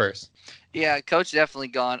 you go first. Yeah, coach definitely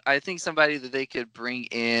gone. I think somebody that they could bring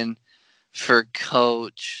in for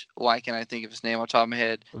coach. Why can't I think of his name on top of my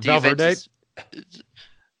head? Valverde?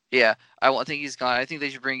 Yeah, I think he's gone. I think they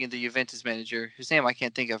should bring in the Juventus manager, whose name I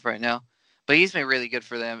can't think of right now. But he's been really good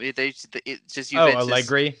for them. It's just Juventus. Oh,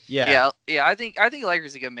 Allegri? Yeah. I think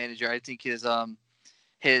Allegri's a good manager. I think his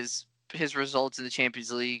results in the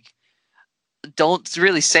Champions League don't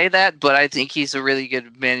really say that, but I think he's a really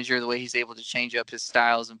good manager, the way he's able to change up his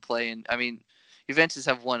styles and play. And I mean, Juventus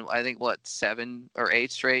have won, I think, 7 or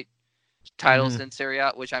 8 straight titles in Serie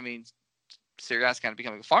A, which, I mean, Serie A is kind of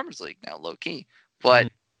becoming a farmers league now, low key.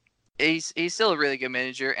 But he's still a really good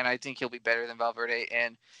manager, and I think he'll be better than Valverde.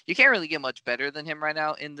 And you can't really get much better than him right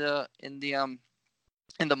now in the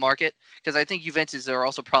market, because I think Juventus are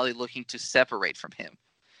also probably looking to separate from him.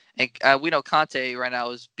 And we know Conte right now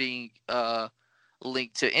is being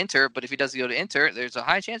linked to Inter, but if he doesn't go to Inter, there's a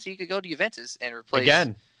high chance he could go to Juventus and replace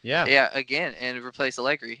again and replace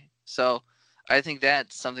Allegri. So I think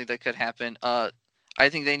that's something that could happen. I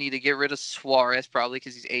think they need to get rid of Suarez probably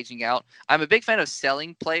because he's aging out. I'm a big fan of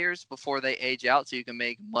selling players before they age out so you can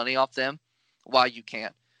make money off them while you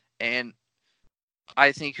can. And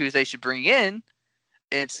I think who they should bring in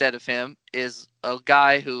instead of him is a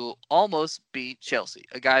guy who almost beat Chelsea,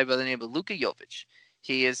 a guy by the name of Luka Jovic.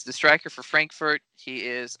 He is the striker for Frankfurt. He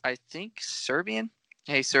is, I think, Serbian.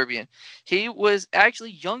 Hey, Serbian. He was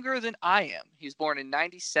actually younger than I am. He was born in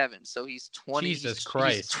 '97, so he's 20. Jesus He's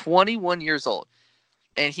Christ. 21 years old,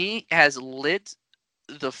 and he has lit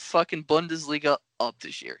the fucking Bundesliga up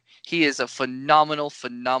this year. He is a phenomenal,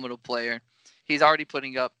 phenomenal player. He's already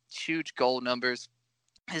putting up huge goal numbers.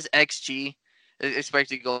 His XG,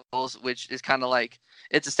 expected goals, which is kind of like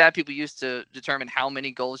it's a stat people use to determine how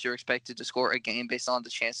many goals you're expected to score a game based on the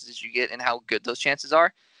chances that you get and how good those chances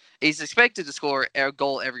are. He's expected to score a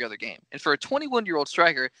goal every other game. And for a 21-year-old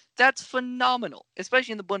striker, that's phenomenal,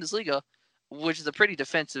 especially in the Bundesliga, which is a pretty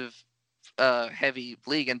defensive heavy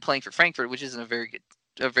league, and playing for Frankfurt, which isn't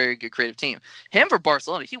a very good creative team. Him for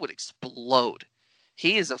Barcelona, he would explode.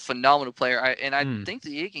 He is a phenomenal player. I think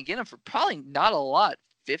that you can get him for probably not a lot,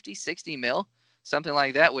 50, 60 mil, something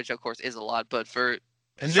like that, which of course is a lot, but for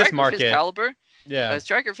in this market, his caliber, yeah, a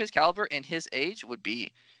striker of his caliber and his age would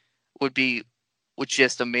be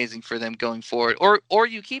just amazing for them going forward. Or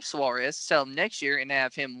you keep Suarez, sell him next year, and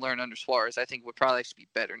have him learn under Suarez. I think would probably actually be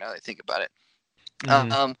better now that I think about it.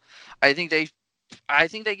 Mhm. I think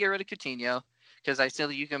they get rid of Coutinho because I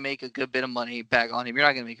still you can make a good bit of money back on him. You're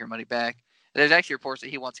not going to make your money back. There's actually reports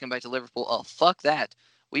that he wants to come back to Liverpool. Oh, fuck that.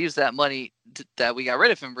 We use that money that we got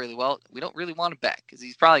rid of him really well. We don't really want him back because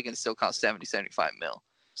he's probably going to still cost 70, 75 mil.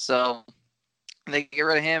 So they get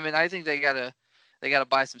rid of him, and I think they gotta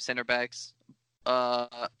buy some center backs,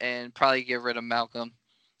 and probably get rid of Malcolm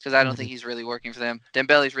because I don't think he's really working for them.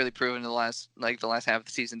 Dembele's really proven in the last half of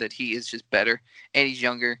the season that he is just better and he's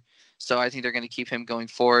younger. So I think they're going to keep him going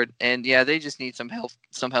forward. And yeah, they just need some help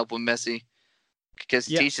with Messi because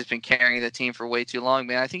he's just been carrying the team for way too long,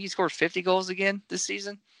 man. I think he scored 50 goals again this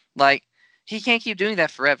season. Like, he can't keep doing that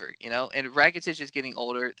forever, you know? And Rakitic is getting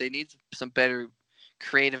older. They need some better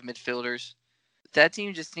creative midfielders. That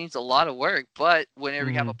team just needs a lot of work. But whenever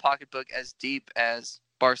you have a pocketbook as deep as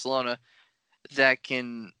Barcelona, that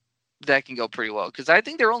can go pretty well. Because I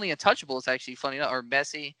think they're only untouchables, actually, funny enough, are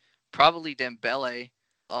Messi, probably Dembele,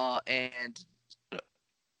 and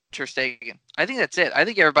Ter Stegen. I think that's it. I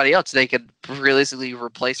think everybody else they could realistically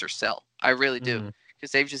replace or sell. I really do.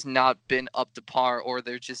 Because they've just not been up to par, or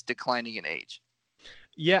they're just declining in age.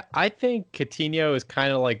 Yeah, I think Coutinho is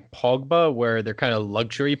kind of like Pogba, where they're kind of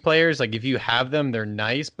luxury players. Like, if you have them, they're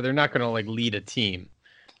nice, but they're not going to like lead a team.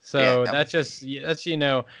 So that's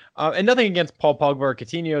and nothing against Paul Pogba or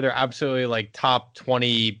Coutinho. They're absolutely like top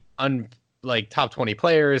 20 top 20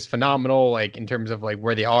 players, phenomenal, like in terms of like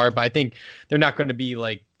where they are. But I think they're not going to be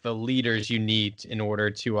like the leaders you need in order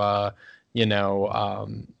to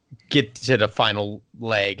get to the final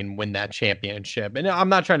leg and win that championship. And I'm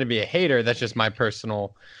not trying to be a hater. That's just my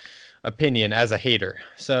personal opinion as a hater.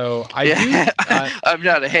 So I'm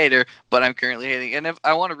not a hater, but I'm currently hating. And if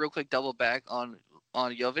I want to real quick double back on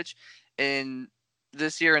Jovic, in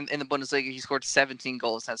this year in the Bundesliga, he scored 17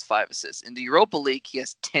 goals and has 5 assists. In the Europa League, he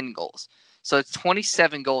has 10 goals. So it's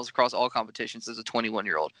 27 goals across all competitions as a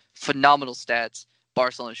 21-year-old. Phenomenal stats.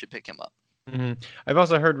 Barcelona should pick him up. I've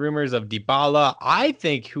also heard rumors of Dybala. I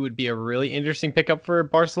think who would be a really interesting pickup for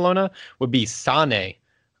Barcelona would be Sané.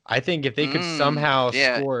 I think if they could somehow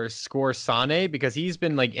score Sané, because he's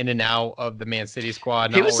been like in and out of the Man City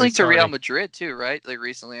squad. He was linked to Real Madrid too, right? Like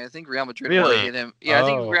recently, I think Real Madrid want to get him. Yeah, I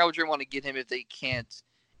think Real Madrid want to get him if they can't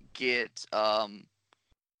get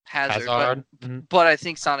Hazard. But I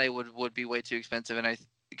think Sané would be way too expensive, and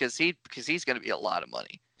because he's going to be a lot of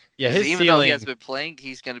money. Yeah, even though he hasn't been playing,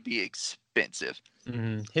 he's going to be expensive.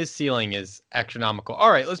 His ceiling is astronomical.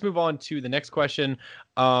 All right, let's move on to the next question.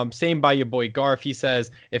 Same by your boy Garf. He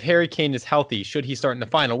says, if Harry Kane is healthy, should he start in the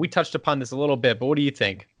final? We touched upon this a little bit, but what do you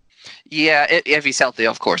think? Yeah, if he's healthy,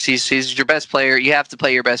 of course. He's your best player. You have to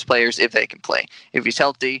play your best players if they can play. If he's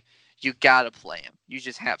healthy, you got to play him. You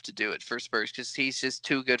just have to do it for Spurs because he's just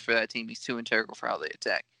too good for that team. He's too integral for how they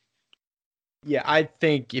attack. Yeah, I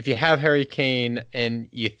think if you have Harry Kane and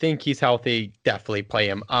you think he's healthy, definitely play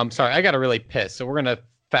him. Sorry, I got to really piss, so we're going to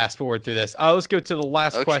fast forward through this. Let's go to the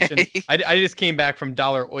last question. I just came back from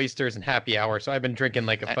Dollar Oysters and Happy Hour, so I've been drinking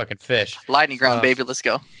like a fucking fish. Lightning round, baby. Let's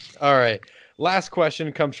go. All right. Last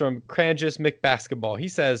question comes from Cranjus McBasketball. He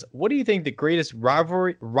says, what do you think the greatest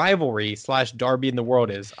rivalry / derby in the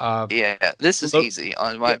world is? This is easy,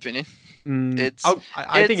 in my opinion.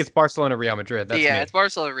 I think it's Barcelona Real Madrid. It's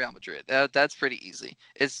Barcelona Real Madrid. That's pretty easy.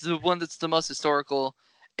 It's the one that's the most historical.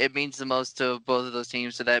 It means the most to both of those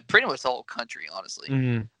teams, to that pretty much the whole country,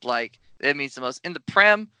 honestly. Like, it means the most in the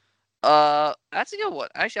Prem. That's a good one.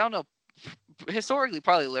 Actually, I don't know. Historically,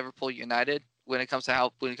 probably Liverpool United when it comes to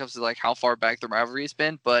how far back the rivalry has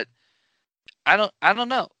been, but I don't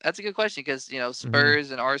know. That's a good question because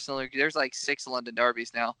Spurs and Arsenal. There's like 6 London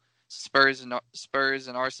derbies now. Spurs and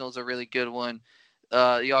Arsenal is a really good one.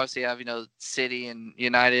 You obviously have City and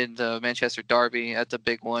United, the Manchester Derby. That's a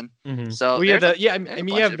big one. Mm-hmm. So well, you have there's I mean,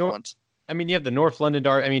 you have you have the North London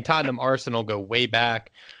Derby. I mean, Tottenham, Arsenal go way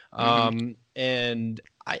back, and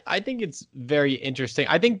I think it's very interesting.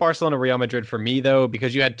 I think Barcelona, Real Madrid for me though,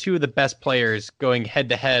 because you had two of the best players going head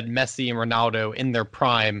to head, Messi and Ronaldo in their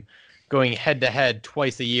prime, going head to head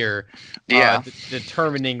twice a year,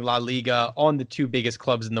 determining La Liga on the two biggest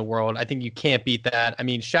clubs in the world. I think you can't beat that. I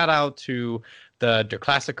mean, shout out to the Der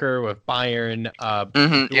Klassiker with Bayern.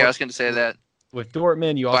 Yeah, I was going to say that. With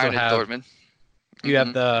Dortmund, you also Bayern have Dortmund. You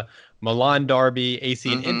have the Milan Derby,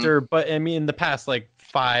 AC and Inter, but I mean, in the past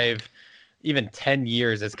 5, even 10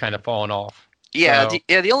 years, it's kind of fallen off. Yeah, so,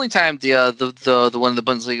 the only time the one in the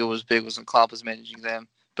Bundesliga was big was when Klopp was managing them.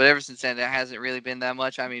 But ever since then, there hasn't really been that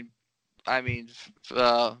much. I mean,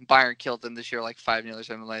 Bayern killed them this year 5-0 or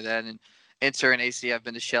something like that, and Inter and AC have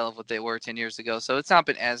been the shell of what they were 10 years ago. So it's not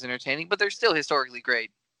been as entertaining, but they're still historically great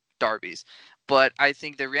derbies. But I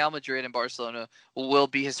think that Real Madrid and Barcelona will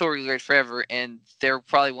be historically great forever, and there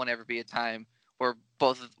probably won't ever be a time where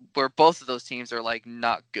both of those teams are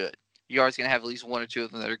not good. You're always going to have at least one or two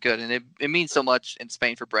of them that are good, and it means so much in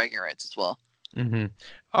Spain for bragging rights as well.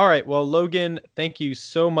 All right. Well, Logan, thank you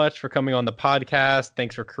so much for coming on the podcast.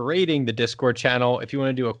 Thanks for creating the Discord channel. If you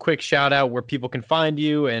want to do a quick shout out where people can find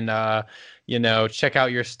you and, check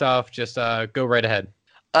out your stuff, just go right ahead.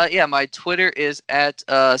 Yeah, my Twitter is at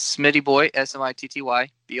SmittyBoy, SmittyBoy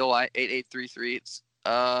 8833. It's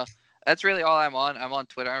that's really all I'm on. I'm on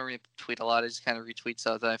Twitter. I don't really tweet a lot. I just kind of retweet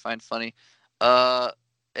stuff that I find funny.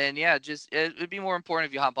 And yeah, just it would be more important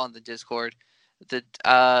if you hop on the Discord.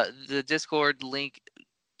 The Discord link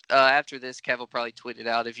after this, Kev will probably tweet it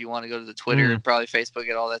out if you want to go to the Twitter, probably Facebook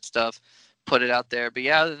it, all that stuff. Put it out there. But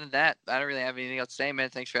yeah, other than that, I don't really have anything else to say, man.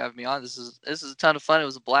 Thanks for having me on. This is a ton of fun. It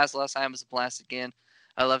was a blast last time. It was a blast again.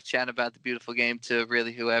 I love chatting about the beautiful game to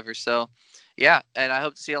really whoever. So, yeah, and I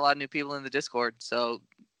hope to see a lot of new people in the Discord. So,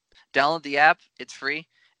 download the app. It's free.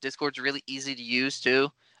 Discord's really easy to use, too.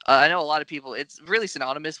 I know a lot of people, it's really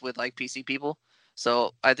synonymous with, PC people.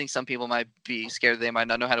 So, I think some people might be scared they might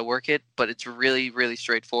not know how to work it. But it's really, really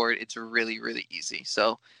straightforward. It's really, really easy.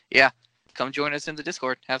 So, yeah, come join us in the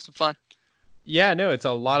Discord. Have some fun. Yeah, no, it's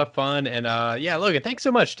a lot of fun. And yeah, Logan, thanks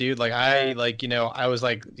so much, dude. I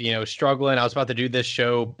was struggling. I was about to do this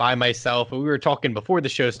show by myself. And we were talking before the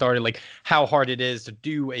show started, how hard it is to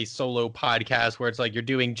do a solo podcast where it's you're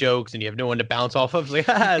doing jokes and you have no one to bounce off of. It's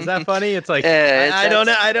is that funny? It's I don't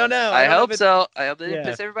know. I don't know. I hope so. I hope that it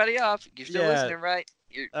piss everybody off. You're still listening, right?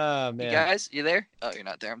 Man. You guys, you there? Oh, you're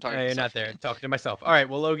not there. I'm talking to myself. You're not there. I'm talking to myself. All right.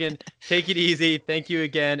 Well, Logan, take it easy. Thank you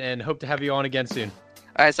again and hope to have you on again soon.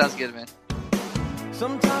 All right. Sounds good, man.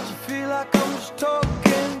 Sometimes I feel like I'm just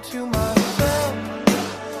talking to myself.